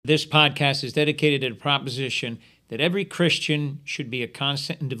This podcast is dedicated to the proposition that every Christian should be a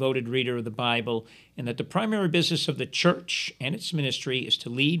constant and devoted reader of the Bible, and that the primary business of the church and its ministry is to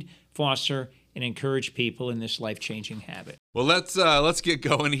lead, foster, and encourage people in this life-changing habit. Well, let's get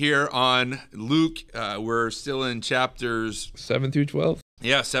going here on Luke. We're still in chapters 7 through 12.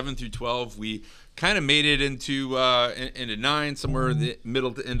 Yeah, 7 through 12. We kind of made it into 9, somewhere in the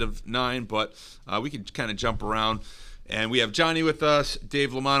middle to end of 9, but we could kind of jump around. And we have Johnny with us,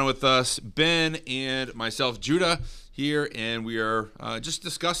 Dave Lamano with us, Ben, and myself, Judah, here. And we are just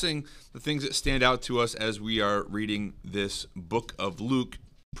discussing the things that stand out to us as we are reading this book of Luke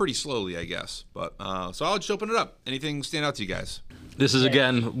pretty slowly, I guess. But so I'll just open it up. Anything stand out to you guys? This is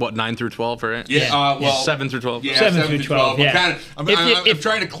again, 9 through 12, right? Yeah, 7 through 12. Yeah, 7 through 12, yeah. I'm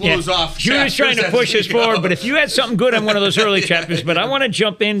trying to close off. Judah's trying to push us forward, but if you had something good on one of those early chapters, but I want to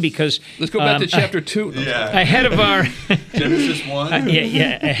jump in because... Let's go back to chapter 2. Ahead of our... Genesis 1?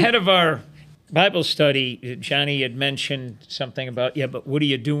 Ahead of our Bible study, Johnny had mentioned something about, but what are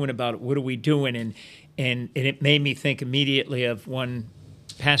you doing about it? What are we doing? And it made me think immediately of one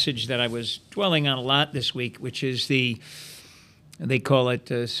passage that I was dwelling on a lot this week, which is they call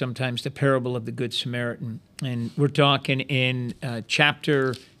it sometimes the parable of the Good Samaritan. And we're talking in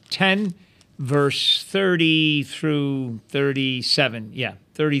chapter 10, verse 30 through 37. Yeah,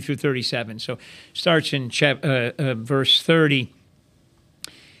 30 through 37. So starts in verse 30.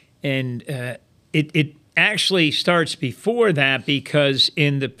 And it actually starts before that, because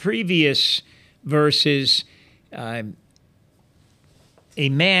in the previous verses, a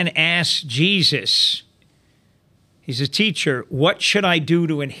man asked Jesus, he's a teacher, what should I do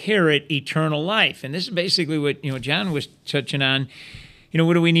to inherit eternal life? And this is basically what John was touching on.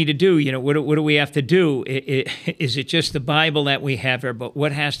 What do we need to do? What do we have to do? Is it just the Bible that we have here? But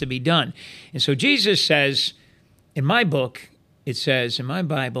what has to be done? And so Jesus says, in my book, it says, in my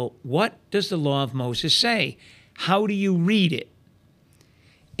Bible, what does the law of Moses say? How do you read it?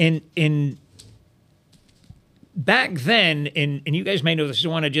 And back then, and you guys may know this, I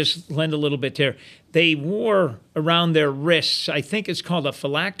want to just lend a little bit there, they wore around their wrists, I think it's called a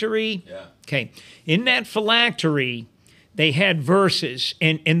phylactery. Yeah. Okay. In that phylactery, they had verses,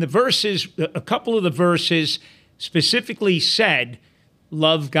 and the verses, a couple of the verses specifically said,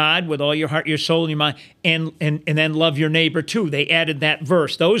 love God with all your heart, your soul, and your mind, and then love your neighbor too. They added that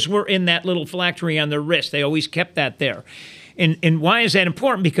verse. Those were in that little phylactery on their wrist. They always kept that there. And why is that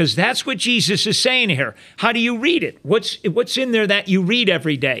important? Because that's what Jesus is saying here. How do you read it? What's in there that you read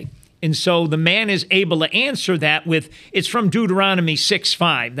every day? And so the man is able to answer that with, it's from Deuteronomy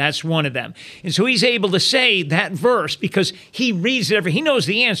 6:5. That's one of them. And so he's able to say that verse because he reads it he knows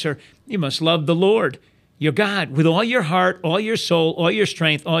the answer. You must love the Lord, your God, with all your heart, all your soul, all your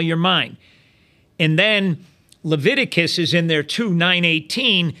strength, all your mind. And then Leviticus is in there too,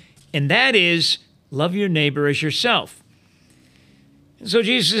 9:18, and that is, love your neighbor as yourself. And so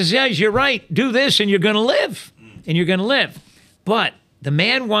Jesus says, you're right, do this and you're going to live. And you're going to live. But the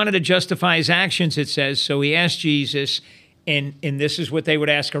man wanted to justify his actions, it says, so he asked Jesus, and this is what they would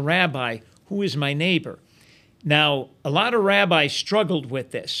ask a rabbi, who is my neighbor? Now, a lot of rabbis struggled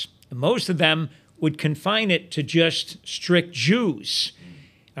with this. Most of them would confine it to just strict Jews.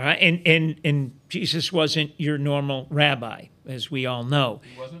 All right? And Jesus wasn't your normal rabbi, as we all know.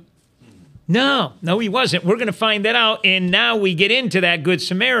 He wasn't? No, he wasn't. We're going to find that out, and now we get into that Good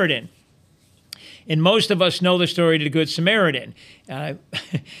Samaritan. And most of us know the story of the Good Samaritan.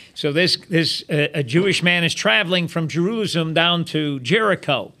 So a Jewish man is traveling from Jerusalem down to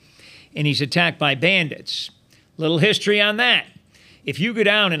Jericho, and he's attacked by bandits. Little history on that. If you go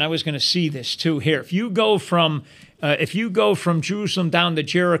down, and I was going to see this too here, if you go from Jerusalem down to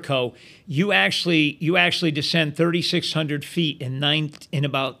Jericho, you actually descend 3,600 feet in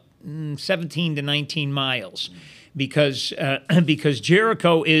about 17 to 19 miles, because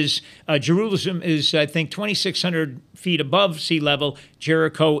Jerusalem is I think 2,600 feet above sea level.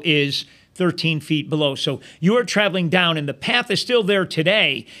 Jericho is 13 feet below. So you are traveling down, and the path is still there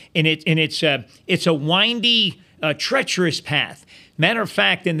today, and it's a windy, treacherous path. Matter of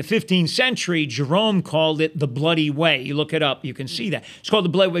fact, in the 15th century, Jerome called it the Bloody Way. You look it up, you can see that. It's called the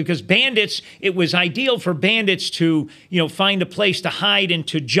Bloody Way because it was ideal for bandits to, find a place to hide and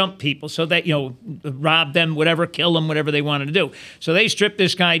to jump people so that, rob them, whatever, kill them, whatever they wanted to do. So they stripped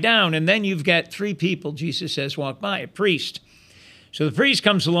this guy down, and then you've got 3 people, Jesus says, walk by, a priest. So the priest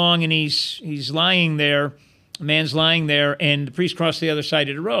comes along, and he's lying there, a man's lying there, and the priest crossed the other side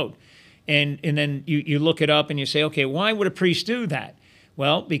of the road. And then you look it up and you say, okay, why would a priest do that?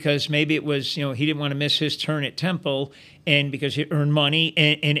 Well, because maybe it was, he didn't want to miss his turn at temple, and because he earned money.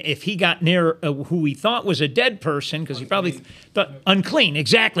 And if he got near who he thought was a dead person, because he probably thought unclean,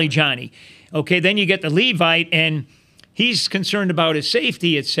 exactly, Johnny. Okay, then you get the Levite, and he's concerned about his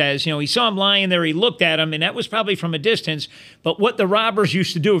safety, it says. He saw him lying there, he looked at him, and that was probably from a distance. But what the robbers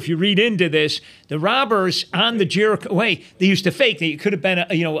used to do, if you read into this, the robbers on the Jericho way, they used to fake. It could have been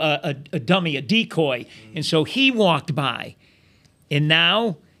a dummy, a decoy. And so he walked by. And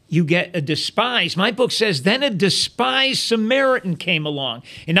now you get a despised. My book says, then a despised Samaritan came along.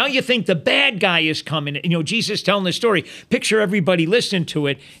 And now you think the bad guy is coming. Jesus telling the story. Picture everybody listening to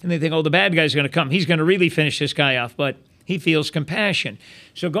it, and they think, oh, the bad guy's going to come. He's going to really finish this guy off. But he feels compassion.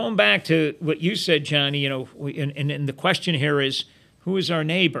 So going back to what you said, Johnny, and the question here is, who is our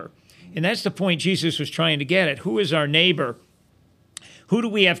neighbor? And that's the point Jesus was trying to get at. Who is our neighbor? Who do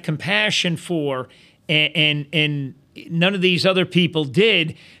we have compassion for? And none of these other people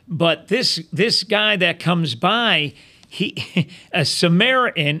did, but this guy that comes by, a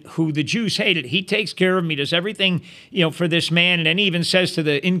Samaritan who the Jews hated, he takes care of him. He does everything, for this man, and then he even says to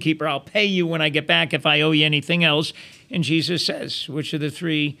the innkeeper, "I'll pay you when I get back if I owe you anything else." And Jesus says, "Which of the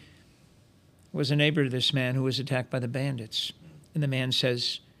three was a neighbor to this man who was attacked by the bandits?" And the man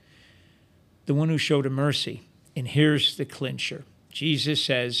says, "The one who showed him mercy." And here's the clincher. Jesus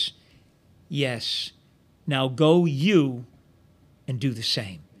says, "Yes. Now go you and do the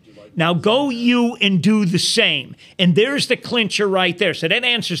same." Now go you and do the same. And there's the clincher right there. So that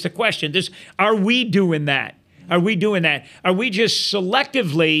answers the question. Are we doing that? Are we doing that? Are we just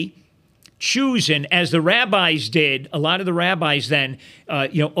selectively choosing, as the rabbis did, a lot of the rabbis then,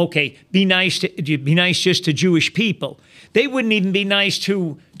 okay, be nice just to Jewish people. They wouldn't even be nice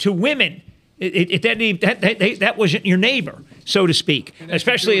to women. That wasn't your neighbor, so to speak,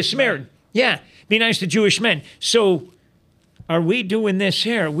 especially a Samaritan. Yeah. Be nice to Jewish men. So are we doing this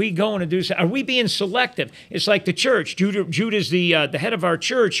here? Are we going to do so? Are we being selective? It's like the church. Judah's the head of our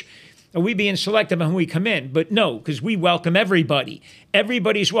church. Are we being selective on who we come in? But no, because we welcome everybody.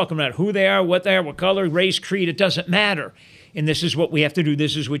 Everybody's welcome, no matter who they are, what color, race, creed, it doesn't matter. And this is what we have to do.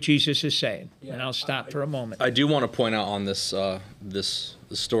 This is what Jesus is saying. Yeah, and I'll stop for a moment. I do want to point out on this the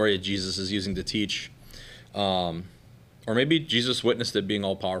story that Jesus is using to teach. Or maybe Jesus witnessed it being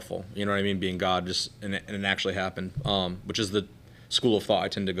all-powerful, you know what I mean, being God, and it actually happened, which is the school of thought I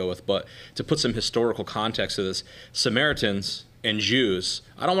tend to go with. But to put some historical context to this, Samaritans and Jews,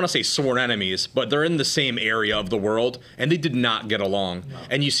 I don't want to say sworn enemies, but they're in the same area of the world, and they did not get along. No.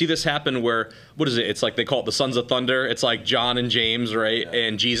 And you see this happen where, what is it? It's like they call it the Sons of Thunder. It's like John and James, right? Yeah.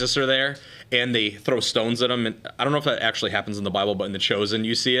 And Jesus are there, and they throw stones at them. And I don't know if that actually happens in the Bible, but in The Chosen,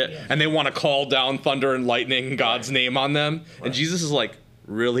 you see it. Yeah. And they want to call down thunder and lightning, God's name on them. Right. And Jesus is like,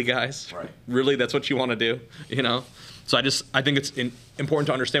 really, guys? Right. Really? That's what you want to do? So I think it's important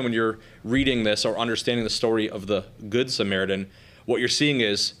to understand when you're reading this or understanding the story of the Good Samaritan, what you're seeing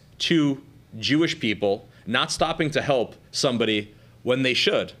is two Jewish people not stopping to help somebody when they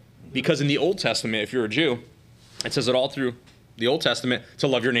should. Because in the Old Testament, if you're a Jew, it says it all through the Old Testament, to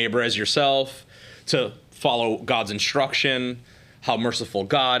love your neighbor as yourself, to follow God's instruction, how merciful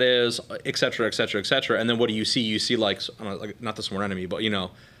God is, et cetera, et cetera, et cetera. And then what do you see? You see like not the sworn enemy, but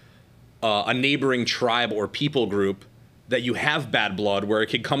a neighboring tribe or people group that you have bad blood where it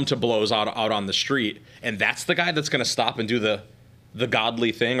could come to blows out on the street, and that's the guy that's going to stop and do the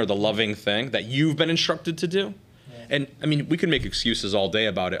godly thing or the loving thing that you've been instructed to do. Yeah. And I mean, we can make excuses all day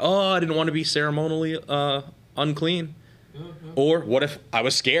about it. Oh, I didn't want to be ceremonially unclean. Mm-hmm. Or what if I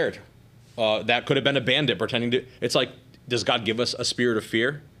was scared? That could have been a bandit pretending to. It's like, does God give us a spirit of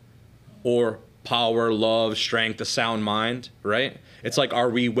fear or power, love, strength, a sound mind, right? It's like, are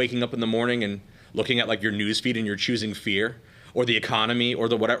we waking up in the morning and looking at like your news feed and you're choosing fear or the economy or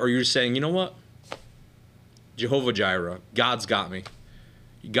the whatever, or you're saying, you know what? Jehovah Jireh, God's got me.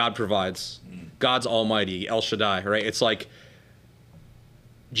 God provides. God's almighty, El Shaddai, right? It's like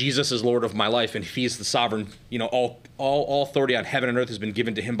Jesus is Lord of my life and he's the sovereign, all authority on heaven and earth has been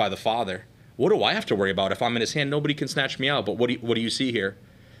given to him by the Father. What do I have to worry about? If I'm in his hand, nobody can snatch me out. But what do you see here?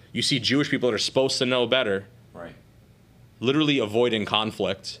 You see Jewish people that are supposed to know better, right? Literally avoiding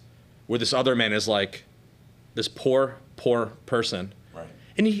conflict, where this other man is like this poor person. Right.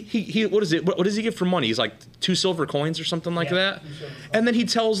 And he what is it? What does he give for money? He's like 2 silver coins or something like that. And then he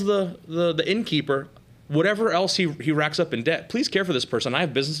tells the innkeeper, whatever else he racks up in debt, please care for this person. I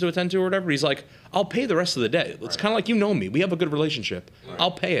have business to attend to or whatever. He's like, I'll pay the rest of the debt. It's kind of like, me. We have a good relationship. Right.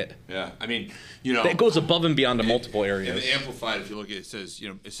 I'll pay it. Yeah. I mean, it goes above and beyond to multiple areas. In the Amplified, if you look at it, it says,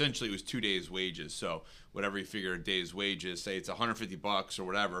 essentially it was 2 days' wages. So whatever you figure a day's wages, say it's $150 or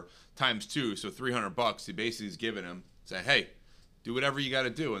whatever, times 2, so $300. He basically is giving him, saying, hey, do whatever you got to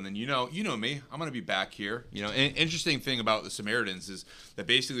do. And then, you know me, I'm going to be back here. And interesting thing about the Samaritans is that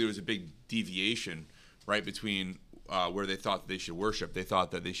basically there was a big deviation, right, between where they thought they should worship. They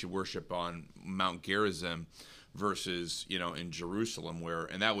thought that they should worship on Mount Gerizim versus, in Jerusalem,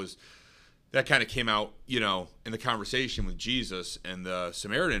 and that kind of came out, in the conversation with Jesus and the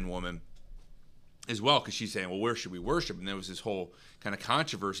Samaritan woman as well, because she's saying, well, where should we worship? And there was this whole kind of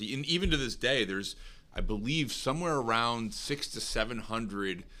controversy. And even to this day, there's, I believe, somewhere around 600 to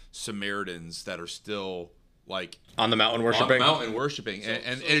 700 Samaritans that are still like on the mountain worshiping.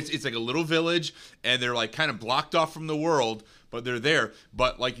 And it's like a little village, and they're like kind of blocked off from the world, but they're there.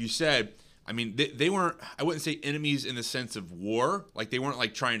 But like you said, I mean, they weren't, I wouldn't say enemies in the sense of war. Like they weren't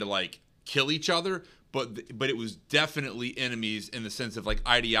like trying to like kill each other, but it was definitely enemies in the sense of like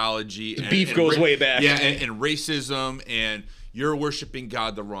ideology. The beef goes way back. Yeah, and racism, and you're worshiping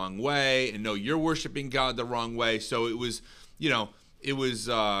God the wrong way, and no, you're worshiping God the wrong way. So it was, it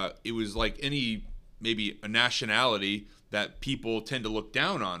was like any, maybe a nationality that people tend to look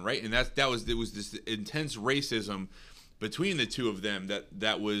down on, right? And there was this intense racism between the two of them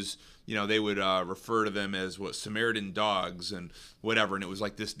that was, they would refer to them as Samaritan dogs and whatever, and it was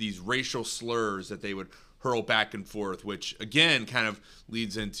like these racial slurs that they would hurl back and forth, which again kind of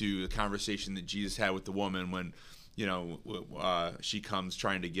leads into the conversation that Jesus had with the woman when, she comes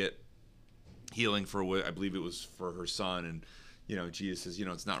trying to get healing for what I believe it was for her son, and Jesus says,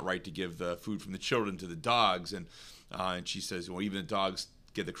 it's not right to give the food from the children to the dogs, and she says, well, even the dogs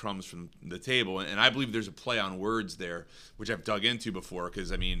get the crumbs from the table, and I believe there's a play on words there, which I've dug into before,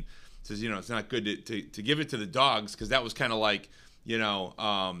 because I mean, it says, it's not good to give it to the dogs, because that was kind of like,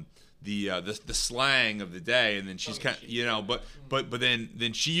 the slang of the day, and then she's kind of, but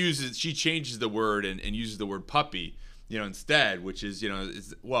then she changes the word and uses the word puppy, instead, which is,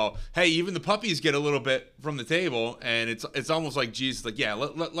 well, hey, even the puppies get a little bit from the table, and it's almost like Jesus, like, yeah,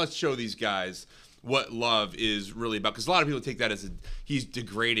 let's show these guys what love is really about, because a lot of people take that as he's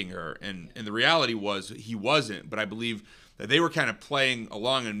degrading her, and the reality was he wasn't, but I believe that they were kind of playing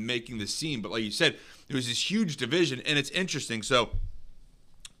along and making the scene, but like you said, there was this huge division, and it's interesting. So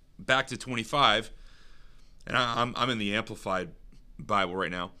back to 25, and I'm in the Amplified Bible right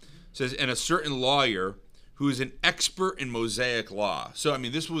now. It says, and a certain lawyer who is an expert in Mosaic law. So I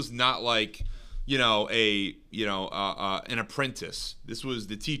mean, this was not like an apprentice. This was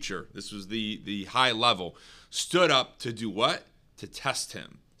the teacher. This was the high level. Stood up to do what? To test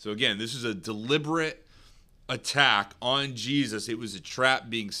him. So again, this is a deliberate attack on Jesus. It was a trap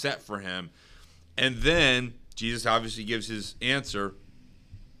being set for him. And then Jesus obviously gives his answer.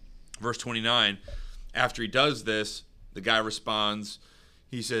 Verse 29, after he does this, the guy responds,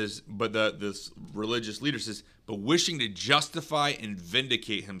 he says, but this religious leader says, but wishing to justify and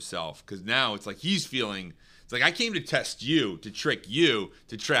vindicate himself, because now it's like he's feeling, it's like I came to test you, to trick you,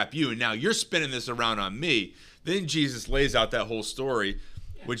 to trap you, and now you're spinning this around on me. Then Jesus lays out that whole story,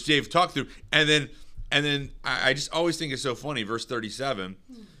 which Dave talked through, and then I just always think it's so funny, verse 37,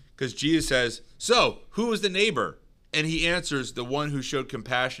 because Jesus says, so who was the neighbor? And he answers, the one who showed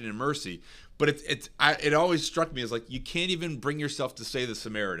compassion and mercy. But it always struck me as like, you can't even bring yourself to say the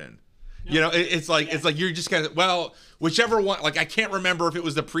Samaritan. No. It's like you're just kind of, well, whichever one. Like I can't remember if it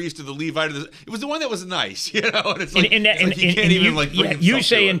was the priest or the Levite. It was the one that was nice, And it's like, you can't even like bring himself you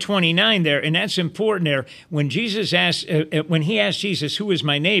say to in it. 29 there, and that's important there. When Jesus asked, when he asked Jesus, "Who is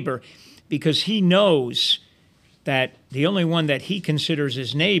my neighbor?" because he knows that the only one that he considers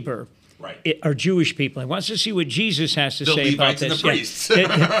his neighbor. Right. Are Jewish people. He wants to see what Jesus has to say about Levites and this.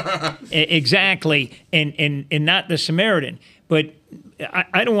 the priests. Exactly, and not the Samaritan. But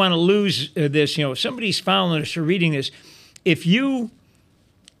I don't want to lose this. If somebody's following us or reading this, if you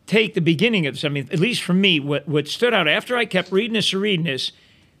take the beginning of this, I mean, at least for me, what stood out after I kept reading this,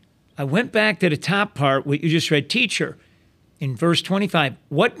 I went back to the top part, what you just read, teacher, in verse 25.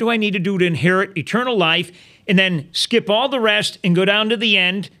 What do I need to do to inherit eternal life? And then skip all the rest and go down to the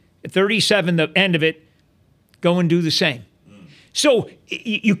end. 37, the end of it, go and do the same. So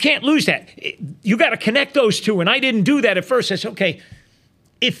you can't lose that. You got to connect those two, and I didn't do that at first. I said, okay,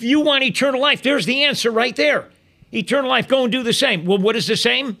 if you want eternal life, there's the answer right there. Eternal life, go and do the same. Well, what is the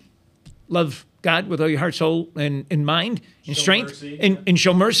same? Love God with all your heart, soul, and mind, and strength, and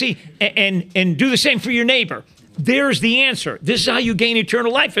show mercy, and do the same for your neighbor. There's the answer. This is how you gain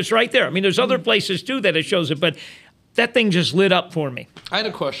eternal life. It's right there. I mean, there's other places, too, that it shows it, but that thing just lit up for me. I had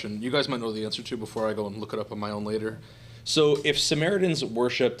a question. You guys might know the answer to before I go and look it up on my own later. So if Samaritans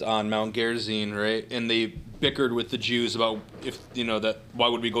worshipped on Mount Gerizim, right, and they bickered with the Jews about if that why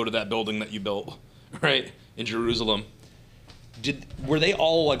would we go to that building that you built, right, in Jerusalem? were they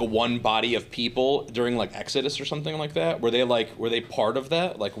all like one body of people during like Exodus or something like that? Were they part of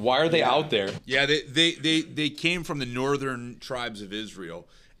that? Like, why are they out there? Yeah, they came from the northern tribes of Israel,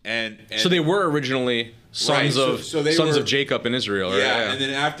 and so they were originally sons Right, of so they sons were- of Jacob in Israel. yeah, Right? and then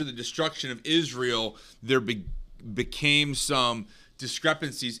after the destruction of Israel, there became some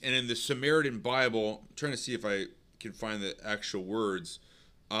discrepancies, and in the Samaritan Bible, I'm trying to see if I can find the actual words,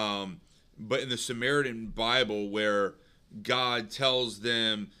 but in the Samaritan Bible, where God tells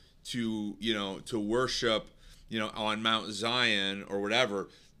them to to worship on Mount Zion or whatever,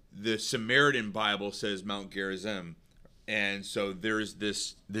 the Samaritan Bible says Mount Gerizim. And so there's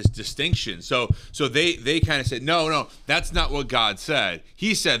this distinction. So they kind of said, no, that's not what God said.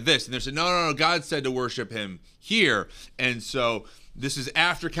 He said this, and they said, no, God said to worship Him here. And so this is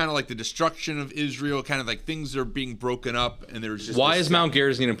after kind of like the destruction of Israel, kind of like things are being broken up, and there's just Why this- is Mount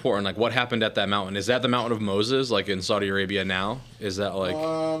Gerizim important? Like, what happened at that mountain? Is that the mountain of Moses, like in Saudi Arabia now? Is that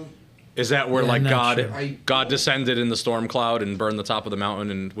like? Is that where like I'm not God sure. God descended in the storm cloud and burned the top of the mountain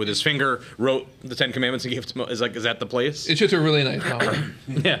and with His finger wrote the Ten Commandments and gave to Moses? Is that the place? It's just a really nice mountain.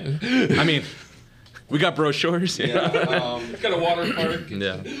 Yeah, I mean, we got brochures. Yeah. It's got a water park.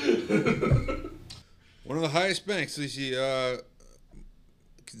 Yeah. One of the highest banks. You see,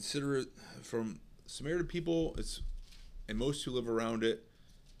 consider it from Samaritan people. And most who live around it.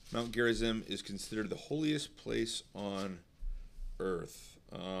 Mount Gerizim is considered the holiest place on earth.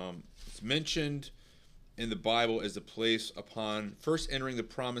 It's mentioned in the Bible as the place upon first entering the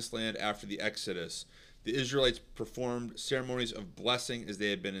Promised Land after the Exodus. The Israelites performed ceremonies of blessing as they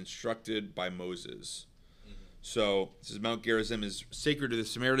had been instructed by Moses. So, this is Mount Gerizim is sacred to the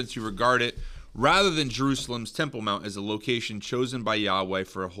Samaritans who regard it, rather than Jerusalem's Temple Mount, as a location chosen by Yahweh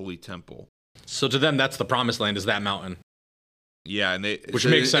for a holy temple. So to them, that's the Promised Land. Is that mountain? Yeah, and Which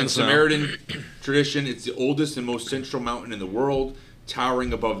makes sense In now. Samaritan tradition, it's the oldest and most central mountain in the world,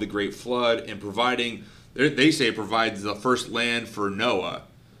 towering above the Great Flood and providing. They say it provides the first land for Noah.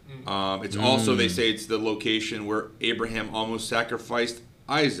 It's also, they say, it's the location where Abraham almost sacrificed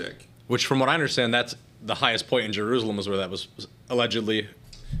Isaac. Which, from what I understand, that's the highest point in Jerusalem, was where that was allegedly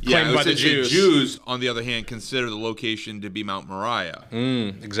Yeah, claimed by the Jews. Jews, on the other hand, consider the location to be Mount Moriah.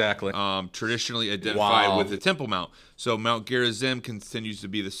 Exactly. Traditionally identified Wow. with the Temple Mount. So Mount Gerizim continues to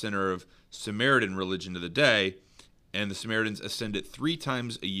be the center of Samaritan religion to the day, and the Samaritans ascend it 3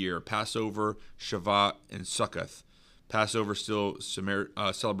 times a year: Passover, Shavuot, and Sukkoth. Passover still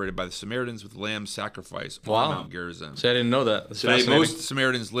celebrated by the Samaritans with lamb sacrifice on Wow. Mount Gerizim. See, I didn't know that. That's Today, fascinating. most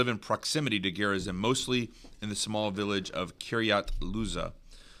Samaritans live in proximity to Gerizim, mostly in the small village of Kiryat Luza.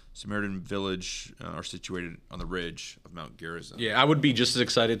 Samaritan village are situated on the ridge of Mount Gerizim. Yeah, I would be just as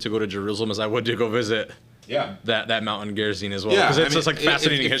excited to go to Jerusalem as I would to go visit Yeah. that mountain Gerizim as well, because it's just like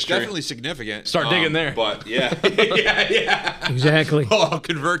fascinating it's history. definitely significant. Start digging there. But yeah, yeah. Exactly. Oh, I'll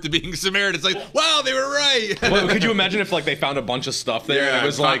convert to being Samaritan. It's like, wow, they were right. Well, could you imagine if like they found a bunch of stuff there and it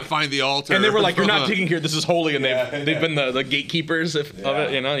was like, find the altar, and they were like, "You're not digging here. This is holy," and they've been the gatekeepers of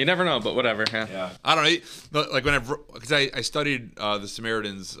it. You know, you never know, but whatever. Yeah. I don't know. Like because I studied the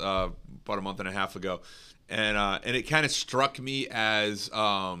Samaritans about a month and a half ago, and it kind of struck me as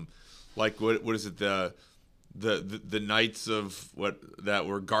like what is it, the knights of what that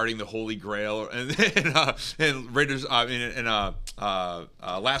were guarding the Holy Grail and Raiders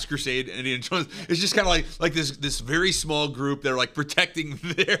Last Crusade, Indiana Jones. It's just kind of like this very small group that are like protecting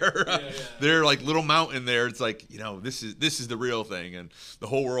their like little mountain there. It's like, this is the real thing, and the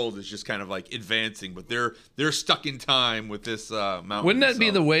whole world is just kind of like advancing, but they're stuck in time with this mountain. Wouldn't that be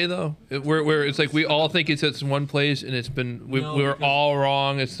so. the way though? Where it's like we all think it's in one place and it's been we're all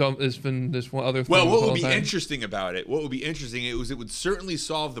wrong. It's been this one other thing. Well, the what whole would be time. interesting about it? What would be interesting? It would certainly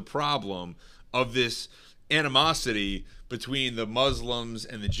solve the problem of this animosity between the Muslims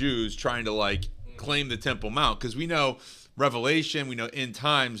and the Jews trying to like claim the Temple Mount, because we know Revelation, we know end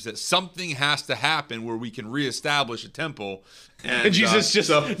times that something has to happen where we can reestablish a temple. And Jesus just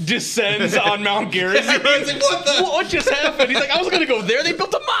descends on Mount Gerizim. It's like, what the? What just happened? He's like, I was gonna go there. They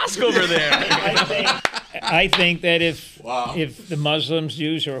built a mosque over there. I think that if Wow. the Muslims,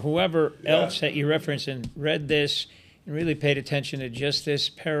 Jews, or whoever else that you reference and read this and really paid attention to just this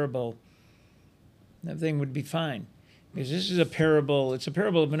parable, everything would be fine. Because this is a parable. It's a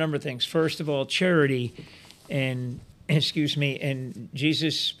parable of a number of things. First of all, charity, and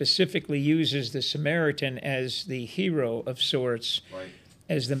Jesus specifically uses the Samaritan as the hero of sorts. Right.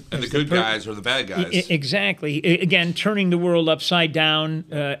 As the Good guys or the bad guys. Exactly. Again, turning the world upside down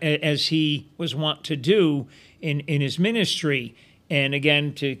as he was wont to do in his ministry. And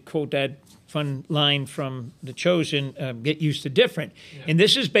again, to quote that fun line from The Chosen, get used to different. Yeah. And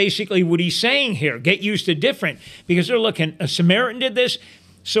this is basically what he's saying here, get used to different, because they're looking, a Samaritan did this.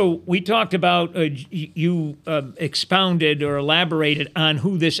 So we talked about, you expounded or elaborated on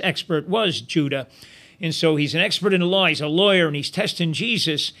who this expert was, Judah. And so he's an expert in the law, he's a lawyer, and he's testing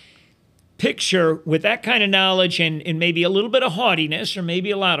Jesus. Picture with that kind of knowledge and maybe a little bit of haughtiness, or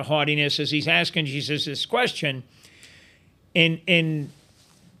maybe a lot of haughtiness, as he's asking Jesus this question, and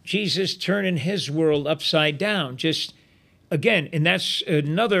Jesus turning his world upside down. Just, again, and that's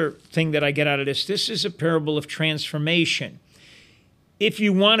another thing that I get out of this. This is a parable of transformation. If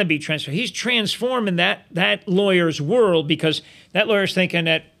you want to be transformed, he's transforming that lawyer's world, because that lawyer's thinking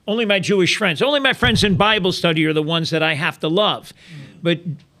that only my Jewish friends, only my friends in Bible study are the ones that I have to love. But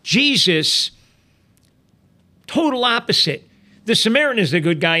Jesus, total opposite. The Samaritan is the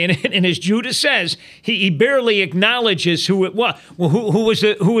good guy, and as Judah says, he barely acknowledges who it was. Well, who was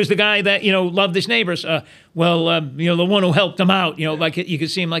the guy that loved his neighbors? The one who helped them out. Like you could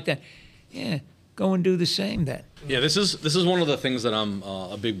see him like that. Yeah, go and do the same then. Yeah, this is one of the things that I'm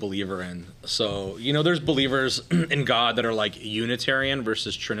a big believer in. So there's believers in God that are like Unitarian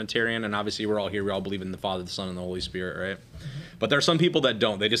versus Trinitarian, and obviously we're all here. We all believe in the Father, the Son, and the Holy Spirit, right? But there are some people that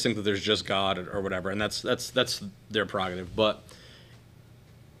don't. They just think that there's just God or whatever, and that's their prerogative. But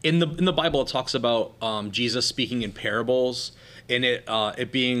in the Bible, it talks about Jesus speaking in parables, and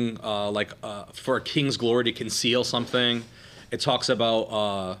it being for a king's glory to conceal something. It talks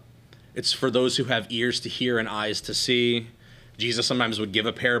about it's for those who have ears to hear and eyes to see. Jesus sometimes would give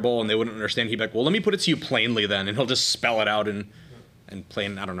a parable, and they wouldn't understand. He'd be like, "Well, let me put it to you plainly, then," and he'll just spell it out in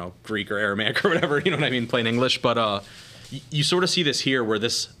plain, I don't know, Greek or Aramaic or whatever. You know what I mean? Plain English, but. You sort of see this here where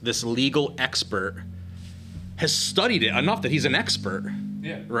this legal expert has studied it enough that he's an expert,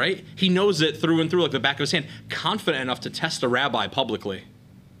 right? He knows it through and through like the back of his hand, confident enough to test a rabbi publicly,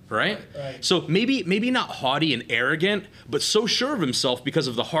 right? So maybe not haughty and arrogant, but so sure of himself because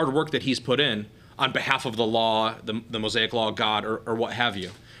of the hard work that he's put in on behalf of the law, the Mosaic law, God, or what have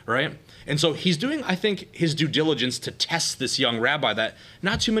you, right? And so he's doing, I think, his due diligence to test this young rabbi that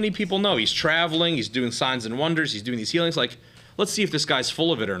not too many people know. He's traveling, he's doing signs and wonders, he's doing these healings. Like, let's see if this guy's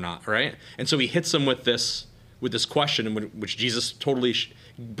full of it or not, right? And so he hits him with this question, in which Jesus totally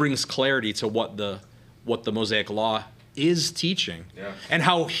brings clarity to what the Mosaic law is teaching, and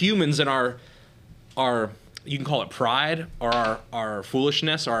how humans in our you can call it pride or our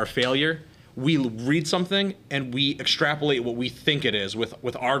foolishness or our failure. We read something and we extrapolate what we think it is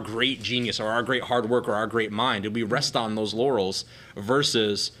with our great genius or our great hard work or our great mind, and we rest on those laurels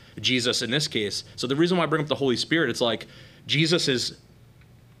versus Jesus in this case. So the reason why I bring up the Holy Spirit, it's like Jesus is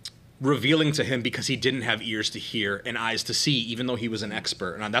revealing to him because he didn't have ears to hear and eyes to see, even though he was an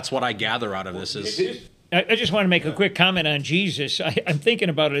expert. And that's what I gather out of this is... I just want to make a quick comment on Jesus. I'm thinking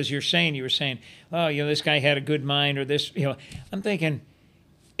about it as you're saying. You were saying, oh, this guy had a good mind, or this, I'm thinking...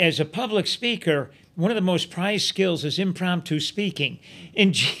 As a public speaker, one of the most prized skills is impromptu speaking,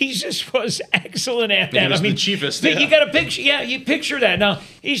 and Jesus was excellent at that. He was the chiefest. You got a picture. Yeah, you picture that. Now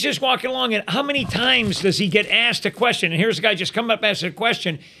he's just walking along, and how many times does he get asked a question? And here's a guy just come up, ask a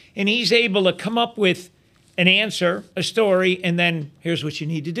question, and he's able to come up with an answer, a story, and then here's what you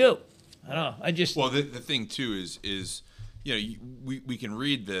need to do. I don't know. Well, the thing too is we can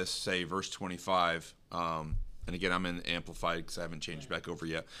read this, say verse 25. And again, I'm in Amplified because I haven't changed back over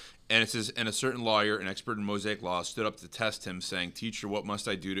yet. And it says, and a certain lawyer, an expert in Mosaic law, stood up to test him, saying, "Teacher, what must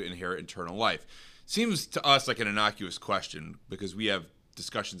I do to inherit eternal life?" Seems to us like an innocuous question because we have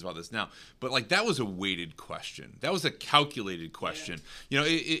discussions about this now. But that was a weighted question. That was a calculated question. Yeah.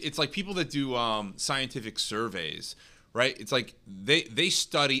 It's like people that do scientific surveys, right? It's like they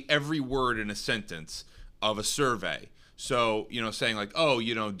study every word in a sentence of a survey. So, saying like, oh,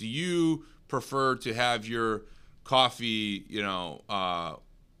 do you prefer to have your coffee,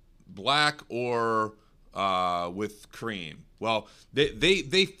 black or with cream? Well,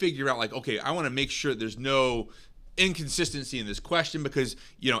 they figure out like, okay, I want to make sure there's no inconsistency in this question because,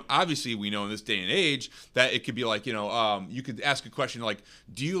 obviously we know in this day and age that it could be like, you could ask a question like,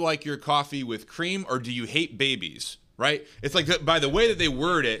 do you like your coffee with cream or do you hate babies? Right? It's like by the way that they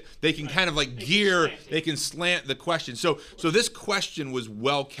word it, they can kind of like they can slant the question. So this question was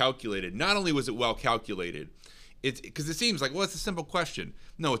well calculated. Not only was it well calculated, it's because it seems like, well, it's a simple question.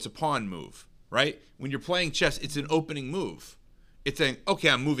 No, it's a pawn move, right? When you're playing chess, it's an opening move. It's saying,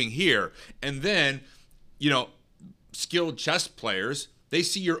 okay, I'm moving here. And then, skilled chess players, they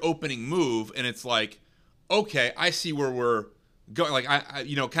see your opening move and it's like, okay, I see where we're going, like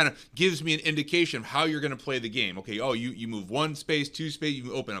kind of gives me an indication of how you're going to play the game. Okay, oh, you move one space, two space,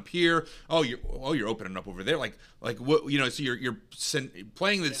 you open up here. Oh, you're opening up over there. Like what, so you're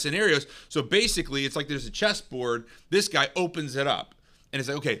playing the scenarios. So basically, it's like there's a chessboard. This guy opens it up, and it's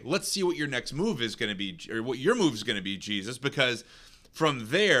like, okay, let's see what your next move is going to be, or what your move is going to be, Jesus, because from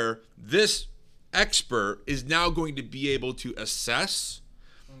there, this expert is now going to be able to assess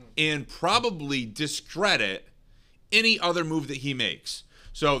and probably discredit any other move that he makes.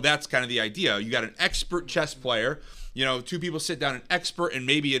 So that's kind of the idea. You got an expert chess player, two people sit down, an expert and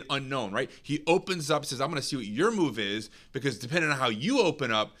maybe an unknown, right? He opens up, says, I'm going to see what your move is, because depending on how you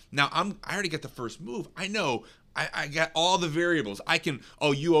open up, now I already get the first move. I know I got all the variables. I can,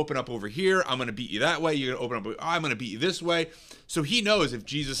 you open up over here, I'm going to beat you that way. You're going to open up, I'm going to beat you this way. So he knows if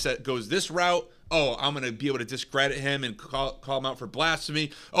Jesus goes this route, I'm going to be able to discredit him and call him out for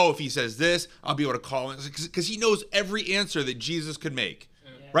blasphemy. If he says this, I'll be able to call him. Because he knows every answer that Jesus could make,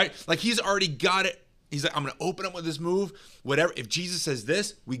 right? Like he's already got it. He's like, I'm going to open up with this move. Whatever. If Jesus says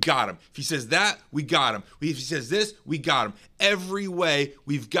this, we got him. If he says that, we got him. If he says this, we got him. Every way,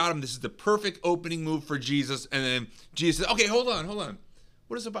 we've got him. This is the perfect opening move for Jesus. And then Jesus says, okay, hold on.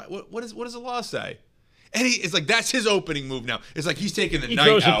 What does the law say? And it's like, that's his opening move now. It's like he's taking the night out. He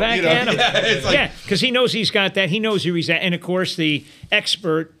throws it back at him. Yeah, because he knows he's got that. He knows who he's at. And, of course, the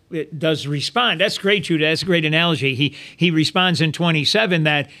expert does respond. That's great, Judah. That's a great analogy. He responds in 27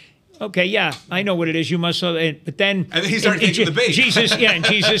 that, okay, yeah, I know what it is. You must. But then. And then he started taking the bait. And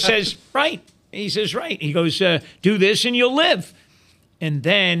Jesus says, right. He says, right. He goes, do this and you'll live. And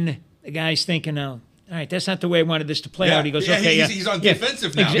then the guy's thinking, all right, that's not the way I wanted this to play out. He goes, okay, he's on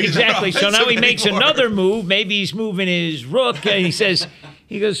defensive now. Exactly. So now he makes another move. Maybe he's moving his rook. And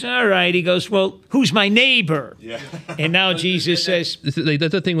he goes, all right. He goes, well, who's my neighbor? Yeah. And now Jesus says, that's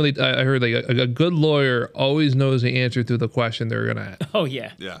the thing. I heard a good lawyer always knows the answer to the question they're gonna ask. Oh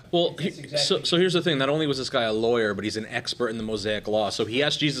yeah. Yeah. Well, so here's the thing. Not only was this guy a lawyer, but he's an expert in the Mosaic law. So he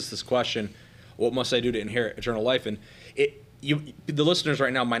asked Jesus this question: what must I do to inherit eternal life? And the listeners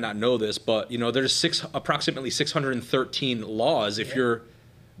right now might not know this, but there's approximately 613 laws if you're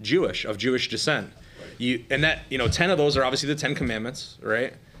Jewish, of Jewish descent. Right. And that 10 of those are obviously the 10 Commandments,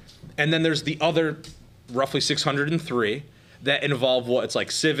 right? And then there's the other roughly 603 that involve what it's like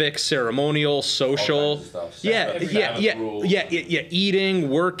civic, ceremonial, social, eating,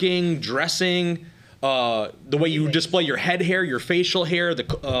 working, dressing. The way you display your head hair, your facial hair,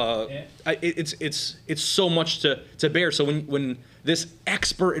 it's so much to bear. So when this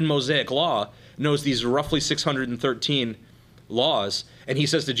expert in Mosaic law knows these roughly 613 laws, and he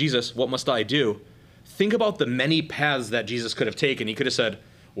says to Jesus, "What must I do?" Think about the many paths that Jesus could have taken. He could have said,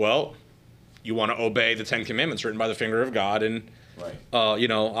 "Well, you want to obey the 10 Commandments written by the finger of God," and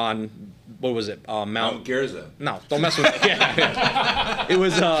on what was it, Mount Gerizim? No, don't mess with it. Yeah. It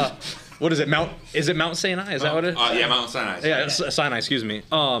was. What is it? Is it Mount Sinai? Is that what it is? Yeah, Mount Sinai. Yeah, Sinai. Excuse me.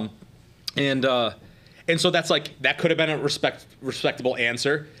 And so that's like that could have been a respectable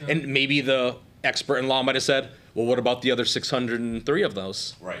answer, and maybe the expert in law might have said, "Well, what about the other 603 of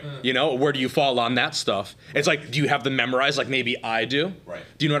those? Right. Where do you fall on that stuff? It's like, do you have them memorized like maybe I do? Right.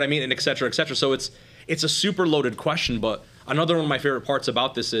 Do you know what I mean? And et cetera, et cetera. So it's a super loaded question, but another one of my favorite parts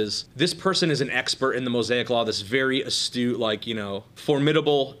about this is this person is an expert in the Mosaic law, this very astute,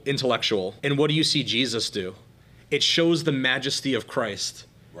 formidable intellectual. And what do you see Jesus do? It shows the majesty of Christ.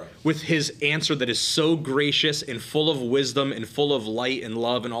 Right. With his answer that is so gracious and full of wisdom and full of light and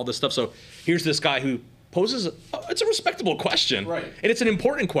love and all this stuff. So here's this guy who poses, it's a respectable question. Right. And it's an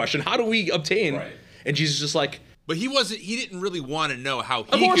important question. How do we obtain? Right. And Jesus is just like, but he didn't really want to know how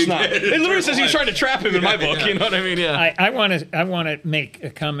he Of course could not. get It literally says he's trying to trap him in my book. Yeah. You know what I mean? Yeah. I want to make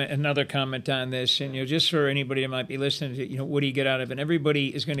another comment on this, and just for anybody that might be listening to, what do you get out of it? And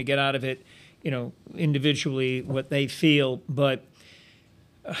everybody is going to get out of it, individually what they feel. But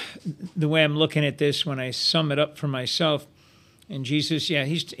the way I'm looking at this, when I sum it up for myself, and Jesus,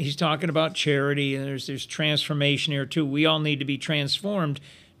 he's talking about charity, and there's transformation here too. We all need to be transformed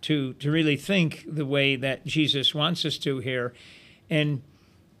to really think the way that Jesus wants us to here. And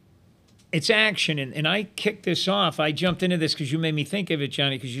it's action. And I kicked this off. I jumped into this because you made me think of it,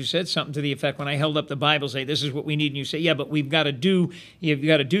 Johnny, because you said something to the effect when I held up the Bible, say, this is what we need. And you say, yeah, but you've got to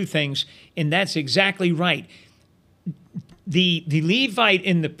do things. And that's exactly right. The Levite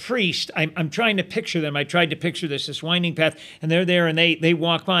and the priest, I'm trying to picture them. I tried to picture this winding path, and they're there and they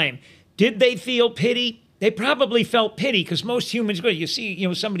walk by him. Did they feel pity? They probably felt pity, because most humans, you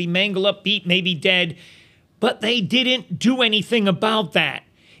see, somebody mangle up, beat, maybe dead, but they didn't do anything about that.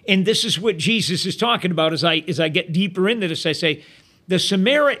 And this is what Jesus is talking about as I get deeper into this. I say, the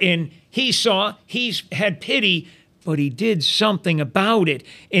Samaritan, he's had pity, but he did something about it.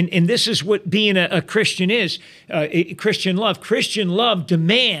 And this is what being a Christian is, Christian love. Christian love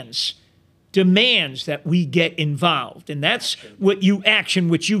demands that we get involved. And that's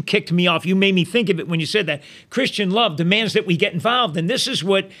which you kicked me off. You made me think of it when you said that. Christian love demands that we get involved. And this is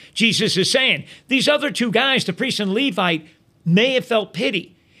what Jesus is saying. These other two guys, the priest and Levite, may have felt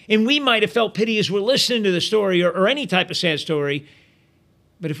pity. And we might have felt pity as we're listening to the story or any type of sad story.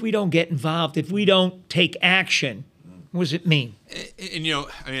 But if we don't get involved, if we don't take action, what does it mean? And you know,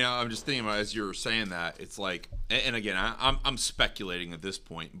 I mean, I'm just thinking about as you were saying that, it's like, and again, I'm speculating at this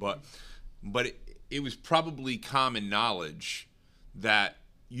point, but it was probably common knowledge that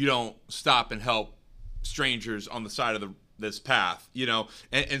you don't stop and help strangers on the side of this path, you know,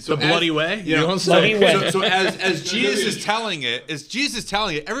 and so The bloody way? you know, don't so, say? Bloody way. so as Jesus is telling it,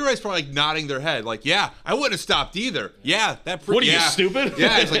 everybody's probably like nodding their head, like, yeah, I wouldn't have stopped either. Yeah, What are you, stupid?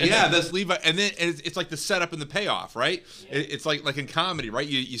 Yeah, it's like, yeah, that's Levi, and then it's like the setup and the payoff, right? It's like in comedy, right?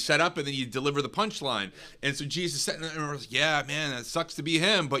 You set up and then you deliver the punchline, and so Jesus sitting there and was like, yeah, man, that sucks to be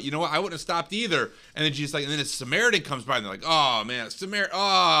him, but you know what? I wouldn't have stopped either. And then Jesus like, and then a Samaritan comes by and they're like, oh man,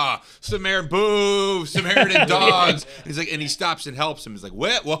 Samaritan, boo, Samaritan dogs. And he's like, and he stops and helps him. He's like,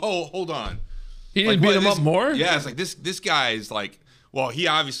 what? Whoa, hold on. He didn't beat him this- up more? Yeah, it's like this guy is like, well, he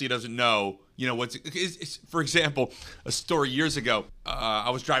obviously doesn't know, you know, for example, a story years ago, I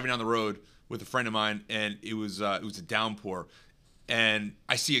was driving down the road with a friend of mine, and it was a downpour, and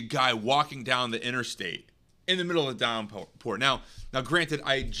I see a guy walking down the interstate in the middle of the downpour. Now, granted,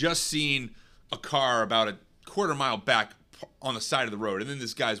 I had just seen a car about a quarter mile back on the side of the road, and then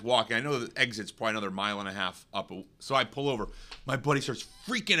this guy's walking. I know the exit's probably another mile and a half up, so I pull over. My buddy starts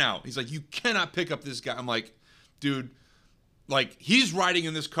freaking out. He's like, you cannot pick up this guy. I'm like, dude, like, he's riding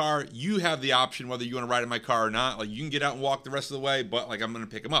in this car. You have the option whether you want to ride in my car or not. Like, you can get out and walk the rest of the way, but like, I'm going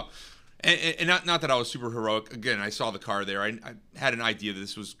to pick him up. And not that I was super heroic. Again, I saw the car there. I had an idea that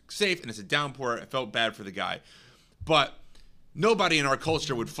this was safe, and it's a downpour. I felt bad for the guy. But nobody in our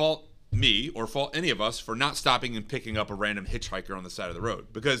culture would fault me or fault any of us for not stopping and picking up a random hitchhiker on the side of the road,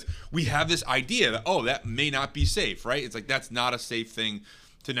 because we have this idea that, oh, that may not be safe, right? It's like, that's not a safe thing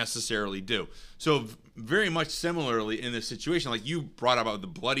to necessarily do. So very much similarly in this situation, like you brought up about the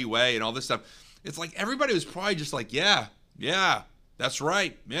bloody way and all this stuff, it's like everybody was probably just like, yeah, that's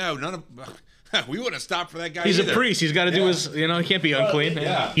right. Yeah, none of we wouldn't have stopped for that guy. He's either. a priest. He's got to do his, he can't be unclean.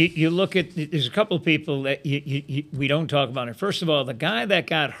 Yeah. You look at, there's a couple of people that we don't talk about it. First of all, the guy that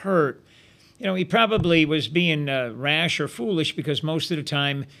got hurt, he probably was being rash or foolish, because most of the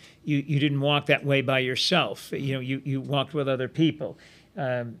time you didn't walk that way by yourself. You walked with other people.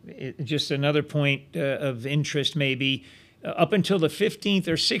 Just another point of interest, maybe, up until the 15th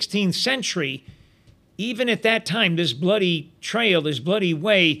or 16th century, even at that time, this bloody trail, this bloody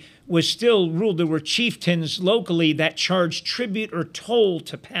way was still ruled. There were chieftains locally that charged tribute or toll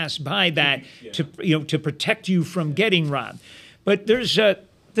to pass by that, to protect you from getting robbed. But there's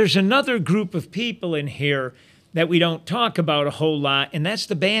another group of people in here that we don't talk about a whole lot, and that's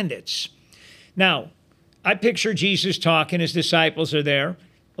the bandits. Now, I picture Jesus talking, his disciples are there,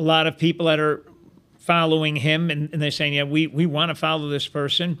 a lot of people that are following him, and they're saying, yeah, we want to follow this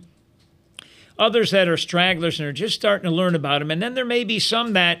person. Others that are stragglers and are just starting to learn about him. And then there may be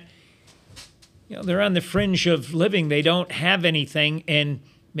some that, they're on the fringe of living. They don't have anything, and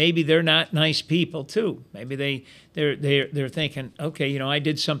maybe they're not nice people too. Maybe they're thinking, okay, I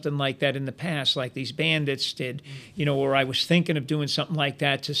did something like that in the past, like these bandits did, or I was thinking of doing something like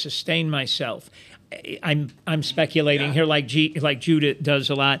that to sustain myself. I'm speculating here, like Judah does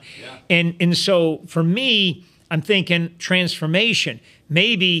a lot, and so for me, I'm thinking transformation.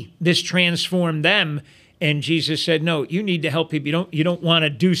 Maybe this transformed them, and Jesus said, "No, you need to help people. You don't want to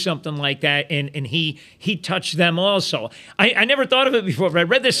do something like that." And he touched them also. I never thought of it before, but I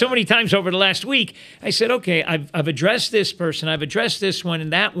read this so many times over the last week. I said, "Okay, I've addressed this person. I've addressed this one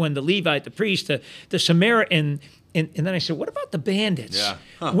and that one, the Levite, the priest, the Samaritan." And then I said, what about the bandits? Yeah.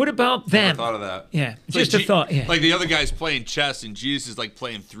 Huh. What about them? Never thought of that. Yeah, It's just like a thought. Yeah. Like the other guy's playing chess, and Jesus is like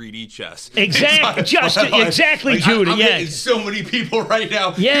playing 3D chess. Exactly, exactly, Judah. I'm Yeah. hitting so many people right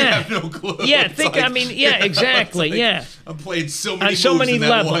now. Yeah. You have no clue. Yeah, It's exactly. it's like, Yeah. I'm playing so many On so moves many in that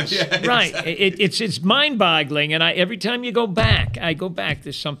levels, one. Yeah, right? exactly. It's mind-boggling, and every time you go back, I go back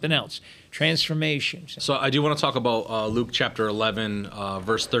to something else. Transformation. So I do want to talk about Luke chapter 11,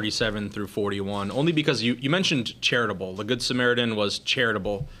 verse 37 through 41, only because you mentioned charitable. The Good Samaritan was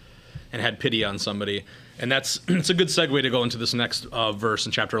charitable and had pity on somebody. And it's a good segue to go into this next verse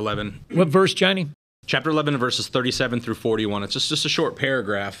in chapter 11. What verse, Johnny? Chapter 11, verses 37 through 41. It's just a short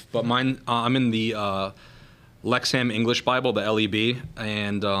paragraph, but mine, I'm in the Lexham English Bible, the LEB,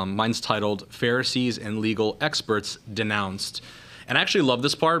 and mine's titled Pharisees and Legal Experts Denounced. And I actually love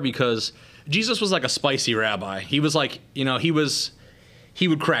this part because Jesus was like a spicy rabbi. He was like, you know, he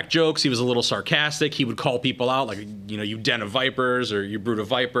would crack jokes. He was a little sarcastic. He would call people out like, you know, you den of vipers or you brood of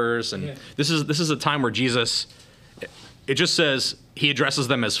vipers. And this is a time where Jesus, it just says he addresses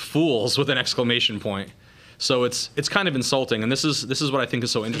them as fools with an exclamation point. So it's kind of insulting, and this is what I think is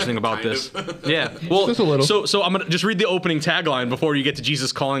so interesting about this. Yeah, well, just a little. So I'm gonna just read the opening tagline before you get to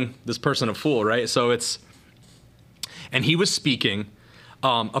Jesus calling this person a fool, right? So it's, and he was speaking.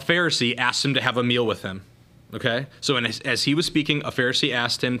 A Pharisee asked him to have a meal with him. Okay, so as he was speaking, a Pharisee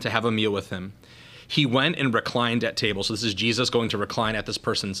asked him to have a meal with him. He went and reclined at table. So this is Jesus going to recline at this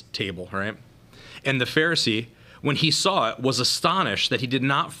person's table, right? And the Pharisee, when he saw it, was astonished that he did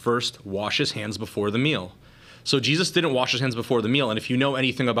not first wash his hands before the meal. So Jesus didn't wash his hands before the meal, and if you know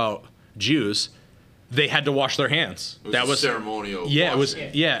anything about Jews, they had to wash their hands. That was ceremonial. Yeah, washing. it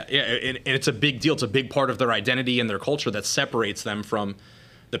was. Yeah, and it's a big deal. It's a big part of their identity and their culture that separates them from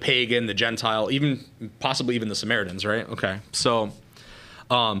the pagan, the Gentile, even possibly even the Samaritans, right? Okay, so,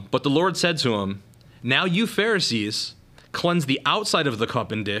 but the Lord said to him, "Now you Pharisees cleanse the outside of the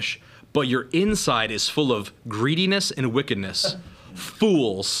cup and dish, but your inside is full of greediness and wickedness.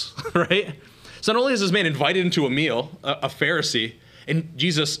 Fools," right? So not only is this man invited into a meal, a Pharisee, and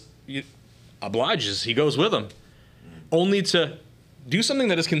Jesus obliges, he goes with him, only to do something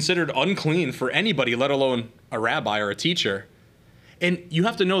that is considered unclean for anybody, let alone a rabbi or a teacher. And you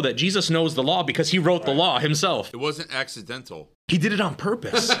have to know that Jesus knows the law because he wrote the law himself. It wasn't accidental. He did it on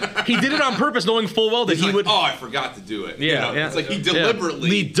purpose. He did it on purpose, knowing full well that He's he like, would. oh, I forgot to do it. Yeah, You know, yeah. It's like he deliberately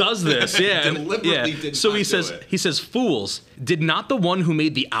He does this. Yeah, and- deliberately yeah. did So not he do says, it. he says, "Fools, did not the one who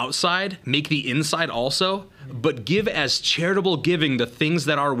made the outside make the inside also? But give as charitable giving the things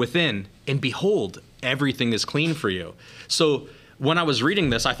that are within, and behold, everything is clean for you." So when I was reading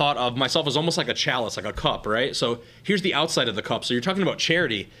this, I thought of myself as almost like a chalice, like a cup, right? So here's the outside of the cup. So you're talking about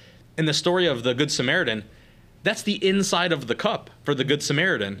charity. In the story of the Good Samaritan, that's the inside of the cup for the Good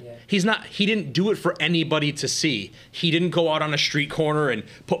Samaritan. Yeah. He didn't do it for anybody to see. He didn't go out on a street corner and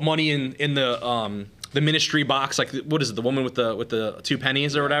put money in the ministry box, like what is it, the woman with the 2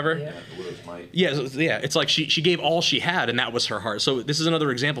 pennies or whatever? The widow's mite. Yeah, it's like she gave all she had, and that was her heart. So this is another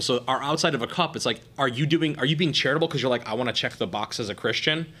example. So our outside of a cup, it's like, are you being charitable because you're like, I want to check the box as a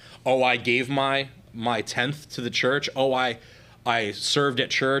Christian? Oh, I gave my 10th to the church. Oh, I served at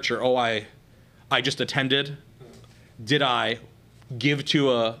church, or oh, I just attended. Did I give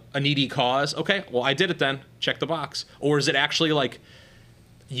to a needy cause? Okay, well, I did it then. Check the box. Or is it actually like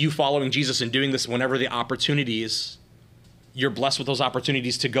you following Jesus and doing this whenever the opportunities, you're blessed with those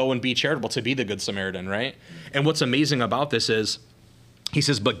opportunities to go and be charitable, to be the Good Samaritan, right? And what's amazing about this is, he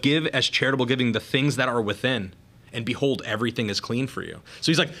says, "But give as charitable giving the things that are within, and behold, everything is clean for you."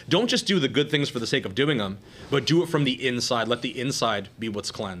 So he's like, don't just do the good things for the sake of doing them, but do it from the inside. Let the inside be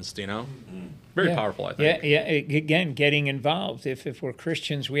what's cleansed, you know? Very powerful, I think. Yeah. Again, getting involved. If we're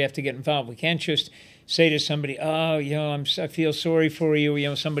Christians, we have to get involved. We can't just say to somebody, "Oh, you know, I feel sorry for you." You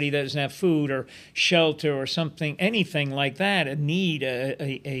know, somebody that doesn't have food or shelter or something, anything like that. A need,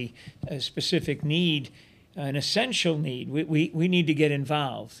 a specific need, an essential need. We need to get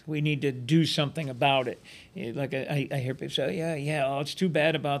involved. We need to do something about it. Like I hear people say, "Yeah, oh, it's too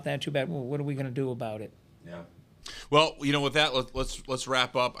bad about that. Too bad." Well, what are we going to do about it? Yeah. Well, you know, with that, let's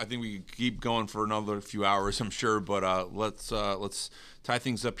wrap up. I think we could keep going for another few hours, I'm sure, but let's tie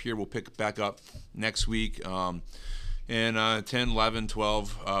things up here. We'll pick back up next week, and 10, 11,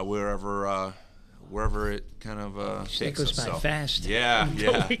 12, wherever it kind of takes goes us. by fast. Yeah.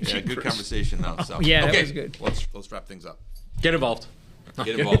 Good conversation though. So Yeah, that okay, was good. Let's wrap things up. Get involved.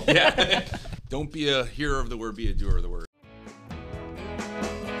 Get involved. Yeah. Don't be a hearer of the word, be a doer of the word.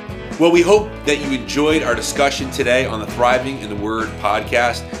 Well, we hope that you enjoyed our discussion today on the Thriving in the Word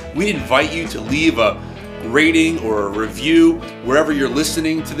podcast. We'd invite you to leave a rating or a review wherever you're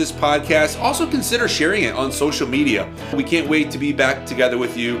listening to this podcast. Also consider sharing it on social media. We can't wait to be back together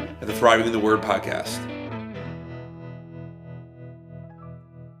with you at the Thriving in the Word podcast.